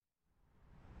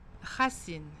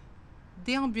Racines,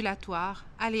 Déambulatoire,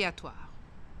 aléatoire.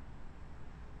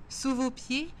 Sous vos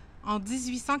pieds, en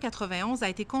 1891 a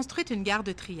été construite une gare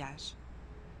de triage.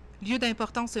 Lieu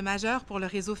d'importance majeure pour le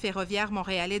réseau ferroviaire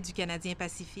montréalais du Canadien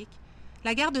Pacifique,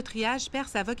 la gare de triage perd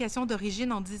sa vocation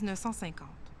d'origine en 1950.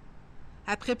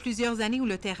 Après plusieurs années où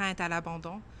le terrain est à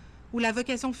l'abandon, où la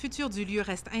vocation future du lieu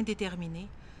reste indéterminée,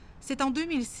 c'est en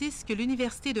 2006 que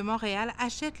l'Université de Montréal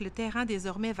achète le terrain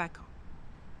désormais vacant.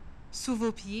 Sous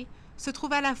vos pieds se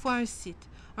trouve à la fois un site,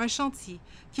 un chantier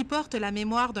qui porte la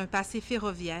mémoire d'un passé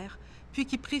ferroviaire, puis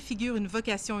qui préfigure une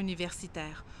vocation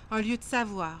universitaire, un lieu de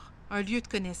savoir, un lieu de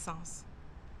connaissances.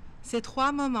 Ces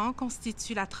trois moments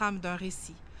constituent la trame d'un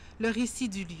récit, le récit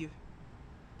du lieu.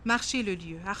 Marchez le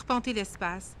lieu, arpentez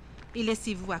l'espace et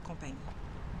laissez-vous accompagner.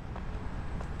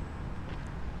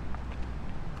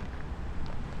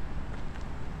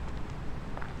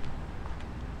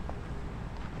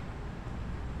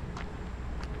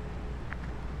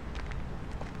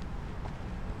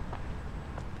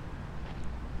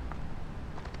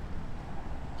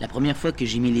 La première fois que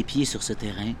j'ai mis les pieds sur ce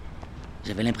terrain,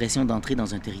 j'avais l'impression d'entrer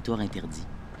dans un territoire interdit,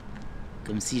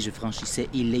 comme si je franchissais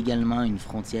illégalement une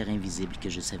frontière invisible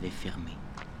que je savais fermer.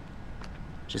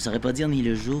 Je ne saurais pas dire ni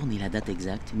le jour, ni la date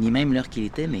exacte, ni même l'heure qu'il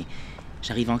était, mais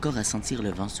j'arrive encore à sentir le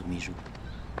vent sur mes joues.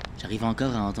 J'arrive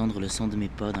encore à entendre le son de mes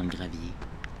pas dans le gravier.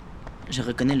 Je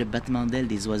reconnais le battement d'ailes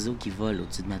des oiseaux qui volent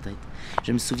au-dessus de ma tête.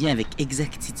 Je me souviens avec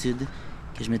exactitude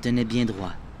que je me tenais bien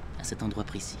droit à cet endroit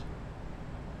précis.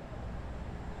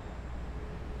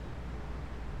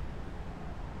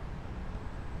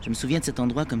 Je me souviens de cet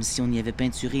endroit comme si on y avait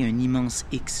peinturé un immense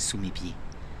X sous mes pieds.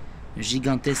 Un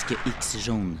gigantesque X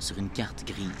jaune sur une carte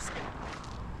grise.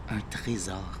 Un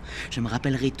trésor. Je me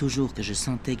rappellerai toujours que je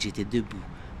sentais que j'étais debout,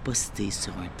 posté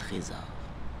sur un trésor.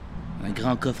 Un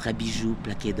grand coffre à bijoux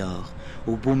plaqué d'or,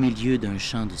 au beau milieu d'un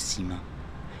champ de ciment.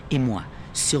 Et moi,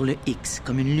 sur le X,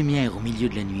 comme une lumière au milieu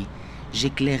de la nuit,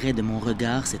 j'éclairais de mon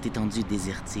regard cette étendue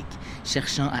désertique,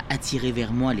 cherchant à attirer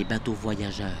vers moi les bateaux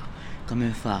voyageurs, comme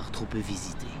un phare trop peu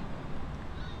visité.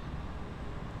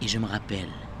 Et je me rappelle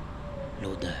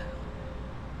l'odeur,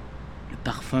 le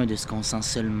parfum de ce qu'on sent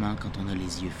seulement quand on a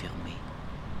les yeux fermés.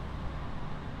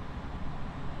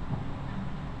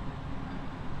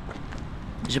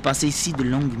 Je passais ici de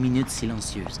longues minutes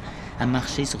silencieuses, à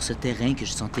marcher sur ce terrain que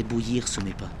je sentais bouillir sous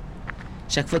mes pas.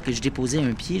 Chaque fois que je déposais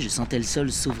un pied, je sentais le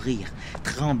sol s'ouvrir,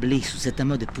 trembler sous cet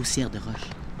amas de poussière de roche.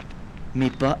 Mes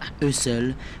pas, à eux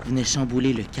seuls, venaient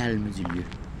chambouler le calme du lieu.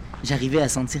 J'arrivais à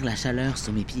sentir la chaleur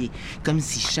sur mes pieds, comme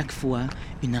si chaque fois,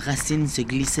 une racine se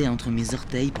glissait entre mes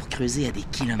orteils pour creuser à des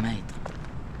kilomètres.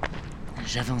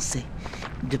 J'avançais,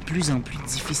 de plus en plus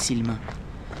difficilement,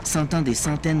 sentant des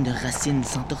centaines de racines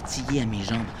s'entortiller à mes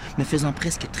jambes, me faisant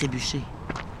presque trébucher.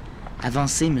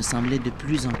 Avancer me semblait de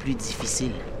plus en plus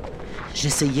difficile.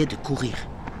 J'essayais de courir.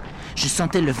 Je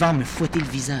sentais le vent me fouetter le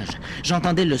visage.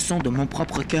 J'entendais le son de mon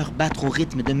propre cœur battre au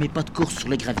rythme de mes pas de course sur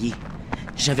le gravier.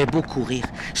 J'avais beau courir,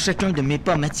 chacun de mes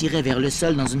pas m'attirait vers le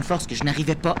sol dans une force que je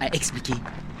n'arrivais pas à expliquer.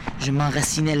 Je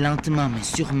m'enracinais lentement mais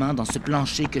sûrement dans ce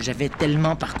plancher que j'avais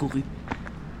tellement parcouru.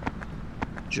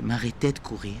 Je m'arrêtais de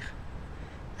courir,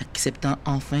 acceptant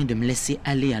enfin de me laisser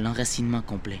aller à l'enracinement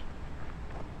complet.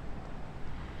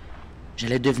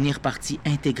 J'allais devenir partie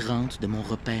intégrante de mon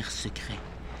repère secret,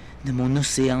 de mon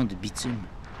océan de bitume.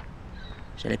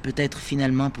 J'allais peut-être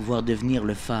finalement pouvoir devenir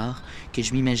le phare que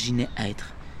je m'imaginais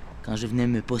être quand je venais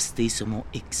me poster sur mon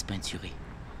X peinturé.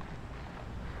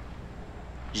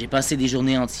 J'ai passé des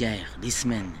journées entières, des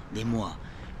semaines, des mois,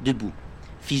 debout,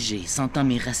 figé, sentant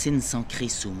mes racines s'ancrer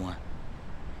sous moi.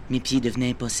 Mes pieds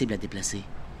devenaient impossibles à déplacer,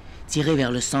 tirés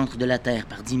vers le centre de la terre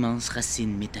par d'immenses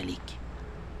racines métalliques.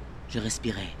 Je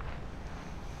respirais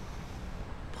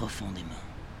profondément.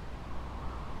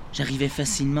 J'arrivais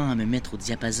facilement à me mettre au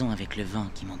diapason avec le vent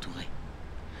qui m'entourait.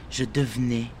 Je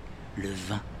devenais le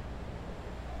vent.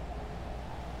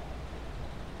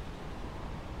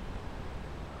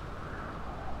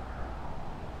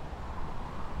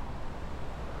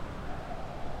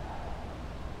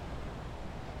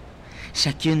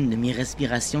 Chacune de mes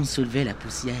respirations soulevait la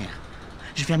poussière.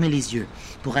 Je fermais les yeux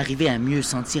pour arriver à mieux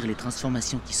sentir les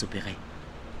transformations qui s'opéraient.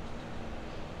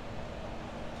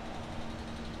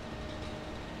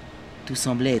 Tout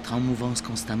semblait être en mouvance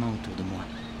constamment autour de moi.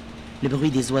 Le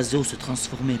bruit des oiseaux se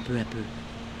transformait peu à peu,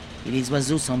 et les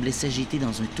oiseaux semblaient s'agiter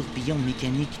dans un tourbillon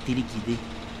mécanique téléguidé,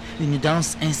 une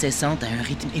danse incessante à un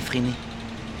rythme effréné.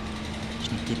 Je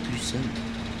n'étais plus seul.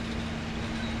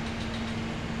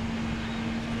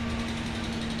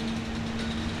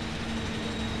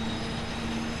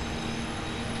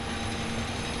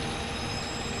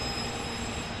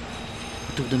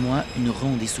 Autour de moi, une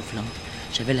ronde essoufflante,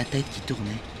 J'avais la tête qui tournait.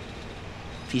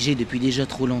 Figé depuis déjà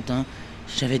trop longtemps,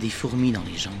 j'avais des fourmis dans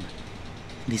les jambes.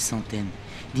 Des centaines,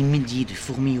 des milliers de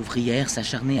fourmis ouvrières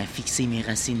s'acharnaient à fixer mes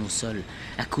racines au sol,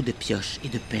 à coups de pioche et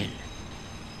de pelle.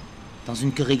 Dans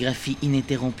une chorégraphie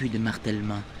ininterrompue de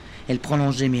martèlement, elles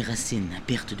prolongeaient mes racines à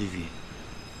perte de vue.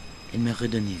 Elles me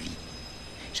redonnaient vie.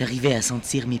 J'arrivais à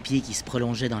sentir mes pieds qui se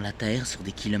prolongeaient dans la terre sur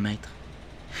des kilomètres.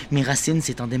 Mes racines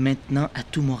s'étendaient maintenant à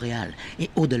tout Montréal et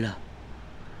au-delà.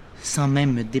 Sans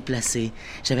même me déplacer,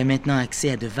 j'avais maintenant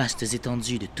accès à de vastes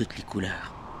étendues de toutes les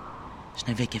couleurs. Je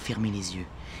n'avais qu'à fermer les yeux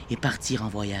et partir en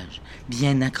voyage,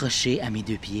 bien accroché à mes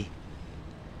 2 pieds.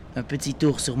 Un petit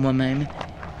tour sur moi-même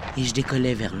et je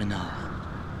décollais vers le nord,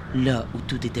 là où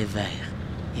tout était vert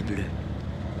et bleu.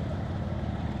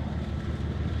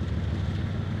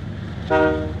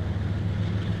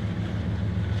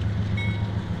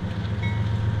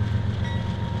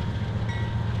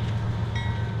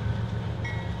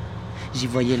 J'y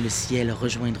voyais le ciel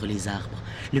rejoindre les arbres,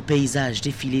 le paysage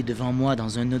défiler devant moi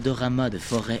dans un odorama de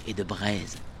forêt et de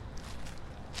braise.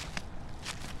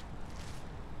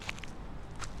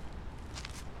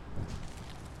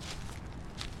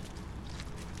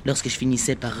 Lorsque je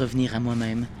finissais par revenir à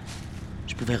moi-même,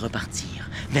 je pouvais repartir,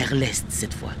 vers l'est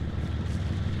cette fois.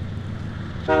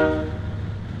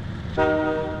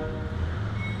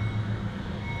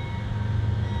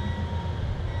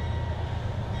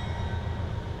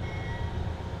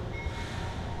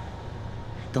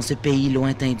 Dans ce pays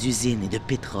lointain d'usines et de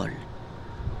pétrole,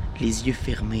 les yeux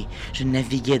fermés, je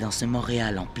naviguais dans ce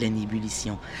Montréal en pleine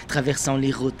ébullition, traversant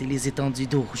les routes et les étendues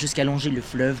d'eau jusqu'à longer le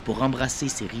fleuve pour embrasser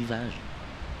ses rivages.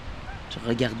 Je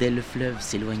regardais le fleuve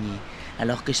s'éloigner,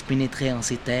 alors que je pénétrais en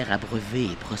ces terres abreuvées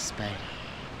et prospères.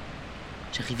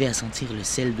 J'arrivais à sentir le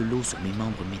sel de l'eau sur mes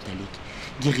membres métalliques,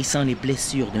 guérissant les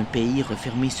blessures d'un pays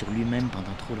refermé sur lui-même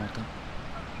pendant trop longtemps.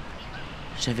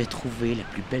 J'avais trouvé la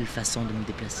plus belle façon de me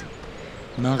déplacer,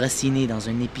 m'enraciner dans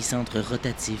un épicentre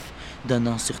rotatif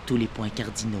donnant sur tous les points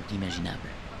cardinaux imaginables.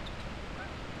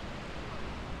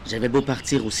 J'avais beau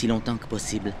partir aussi longtemps que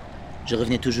possible, je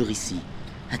revenais toujours ici,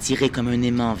 attiré comme un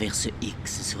aimant vers ce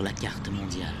X sur la carte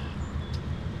mondiale.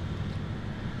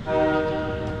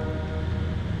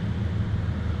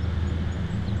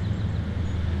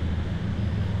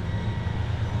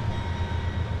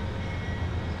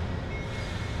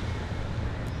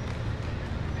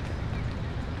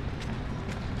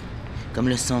 Comme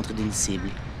le centre d'une cible,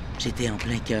 j'étais en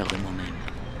plein cœur de moi-même.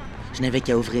 Je n'avais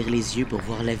qu'à ouvrir les yeux pour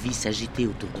voir la vie s'agiter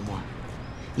autour de moi.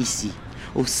 Ici,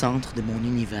 au centre de mon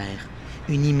univers,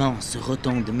 une immense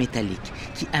rotonde métallique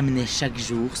qui amenait chaque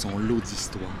jour son lot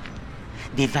d'histoires.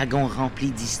 Des wagons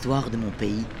remplis d'histoires de mon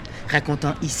pays,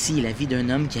 racontant ici la vie d'un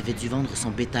homme qui avait dû vendre son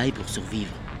bétail pour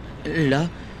survivre. Là,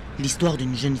 l'histoire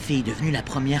d'une jeune fille devenue la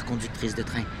première conductrice de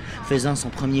train, faisant son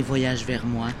premier voyage vers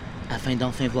moi, afin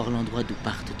d'enfin voir l'endroit d'où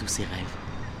partent tous ses rêves.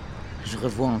 Je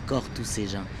revois encore tous ces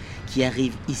gens qui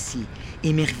arrivent ici,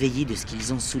 émerveillés de ce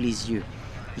qu'ils ont sous les yeux,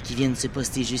 et qui viennent se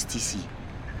poster juste ici,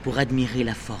 pour admirer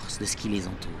la force de ce qui les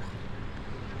entoure.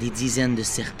 Des dizaines de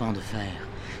serpents de fer,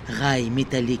 rails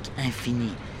métalliques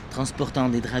infinis, transportant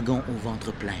des dragons au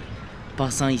ventre plein,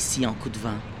 passant ici en coup de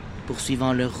vent,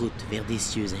 poursuivant leur route vers des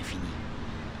cieux infinis.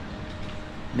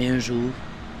 Mais un jour,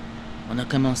 on a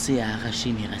commencé à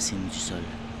arracher mes racines du sol,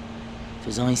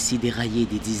 faisant ainsi dérailler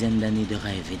des dizaines d'années de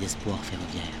rêves et d'espoirs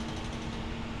ferroviaires.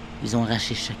 Ils ont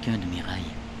arraché chacun de mes rails,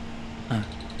 un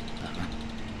par un.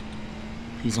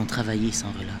 Ils ont travaillé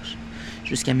sans relâche,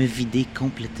 jusqu'à me vider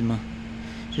complètement,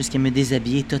 jusqu'à me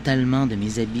déshabiller totalement de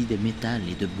mes habits de métal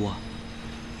et de bois,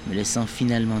 me laissant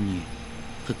finalement nu,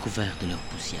 recouvert de leur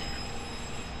poussière.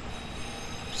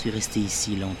 Je suis resté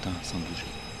ici longtemps sans bouger.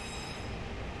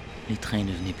 Les trains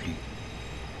ne venaient plus,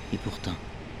 et pourtant,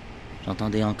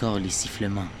 j'entendais encore les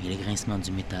sifflements et le grincement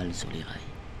du métal sur les rails.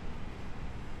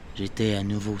 J'étais à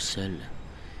nouveau seul,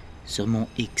 sur mon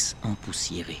X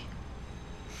empoussiéré.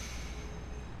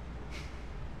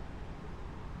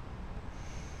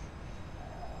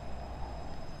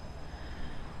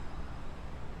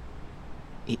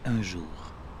 Et un jour,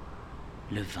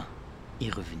 le vent est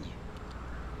revenu.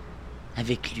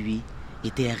 Avec lui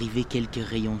étaient arrivés quelques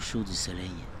rayons chauds du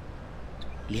soleil.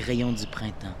 Les rayons du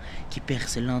printemps qui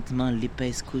percent lentement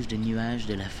l'épaisse couche de nuages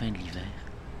de la fin de l'hiver.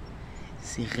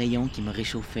 Ces rayons qui me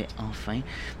réchauffaient enfin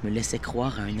me laissaient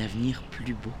croire à un avenir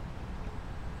plus beau.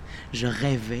 Je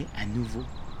rêvais à nouveau.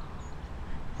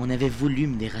 On avait voulu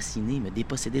me déraciner, me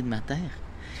déposséder de ma terre.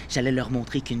 J'allais leur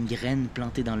montrer qu'une graine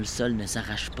plantée dans le sol ne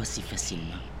s'arrache pas si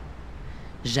facilement.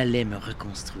 J'allais me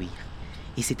reconstruire,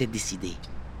 et c'était décidé.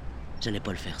 J'allais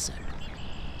pas le faire seul.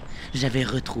 J'avais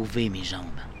retrouvé mes jambes.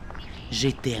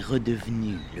 J'étais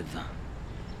redevenu le vent.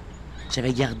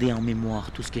 J'avais gardé en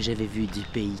mémoire tout ce que j'avais vu du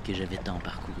pays que j'avais tant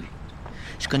parcouru.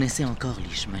 Je connaissais encore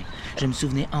les chemins. Je me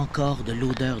souvenais encore de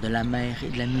l'odeur de la mer et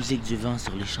de la musique du vent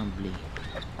sur les champs de blé.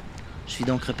 Je suis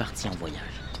donc reparti en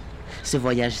voyage. Ce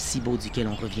voyage si beau duquel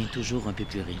on revient toujours un peu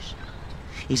plus riche.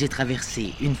 Et j'ai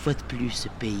traversé, une fois de plus, ce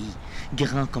pays,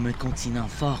 grand comme un continent,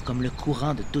 fort comme le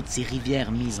courant de toutes ces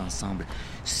rivières mises ensemble.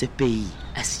 Ce pays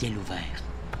à ciel ouvert.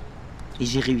 Et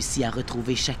j'ai réussi à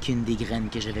retrouver chacune des graines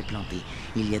que j'avais plantées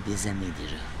il y a des années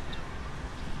déjà.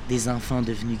 Des enfants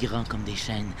devenus grands comme des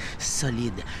chênes,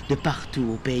 solides, de partout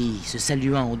au pays, se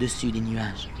saluant au-dessus des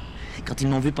nuages. Quand ils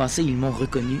m'ont vu passer, ils m'ont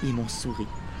reconnu et m'ont souri.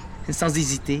 Sans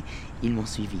hésiter, ils m'ont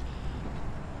suivi.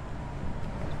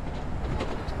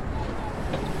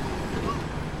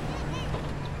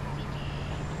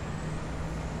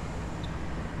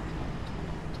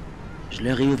 Je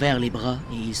leur ai ouvert les bras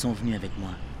et ils sont venus avec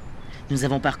moi. Nous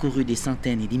avons parcouru des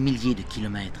centaines et des milliers de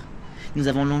kilomètres. Nous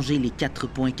avons longé les 4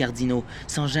 points cardinaux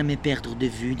sans jamais perdre de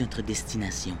vue notre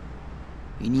destination.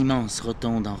 Une immense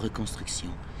rotonde en reconstruction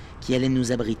qui allait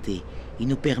nous abriter et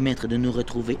nous permettre de nous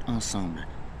retrouver ensemble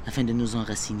afin de nous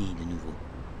enraciner de nouveau.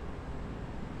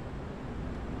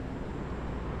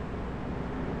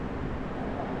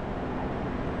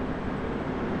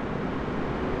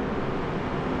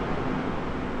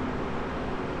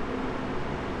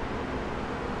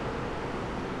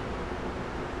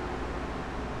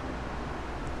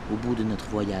 Au bout de notre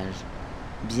voyage,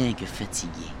 bien que fatigués,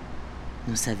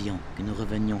 nous savions que nous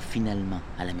revenions finalement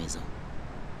à la maison.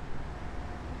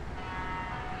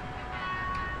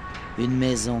 Une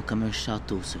maison comme un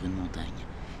château sur une montagne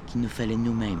qu'il nous fallait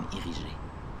nous-mêmes ériger.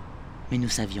 Mais nous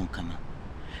savions comment.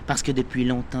 Parce que depuis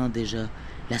longtemps déjà,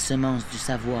 la semence du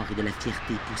savoir et de la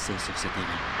fierté poussait sur ce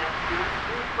terrain.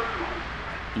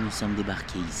 Et nous sommes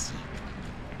débarqués ici.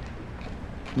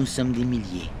 Nous sommes des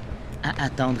milliers à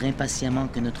attendre impatiemment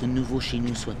que notre nouveau chez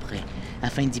nous soit prêt,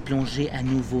 afin d'y plonger à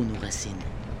nouveau nos racines.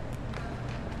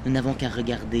 Nous n'avons qu'à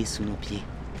regarder sous nos pieds,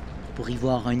 pour y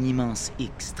voir un immense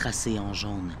X tracé en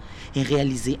jaune, et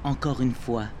réaliser encore une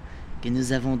fois que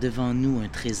nous avons devant nous un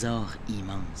trésor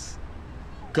immense.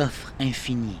 Coffre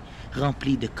infini,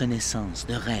 rempli de connaissances,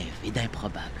 de rêves et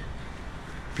d'improbables.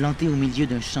 Plantés au milieu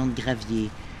d'un champ de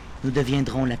gravier, nous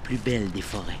deviendrons la plus belle des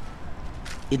forêts.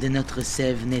 Et de notre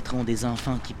sève naîtront des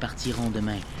enfants qui partiront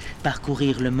demain,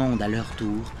 parcourir le monde à leur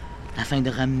tour, afin de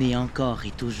ramener encore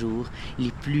et toujours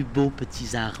les plus beaux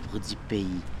petits arbres du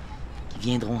pays, qui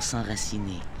viendront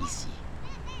s'enraciner ici.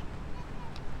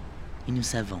 Et nous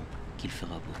savons qu'il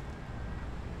fera beau,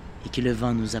 et que le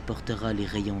vent nous apportera les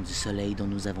rayons du soleil dont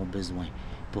nous avons besoin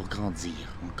pour grandir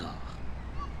encore,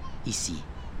 ici,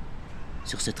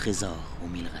 sur ce trésor aux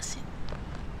 1000 racines.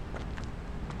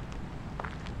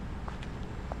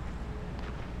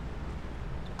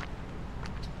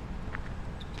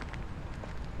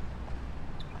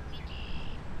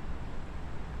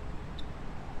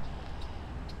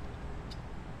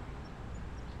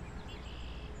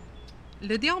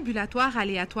 Le déambulatoire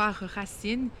aléatoire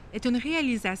Racines est une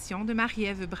réalisation de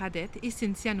Marie-Ève Bradette et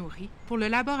Cynthia Noury pour le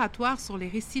laboratoire sur les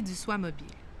récits du soi mobile.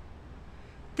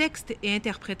 Texte et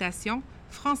interprétation,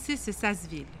 Francis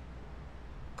Sasseville.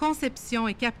 Conception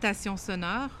et captation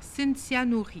sonore, Cynthia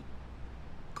Noury.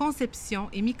 Conception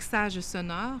et mixage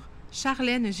sonore,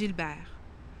 Charlène Gilbert.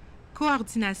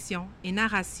 Coordination et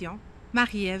narration,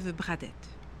 Marie-Ève Bradette.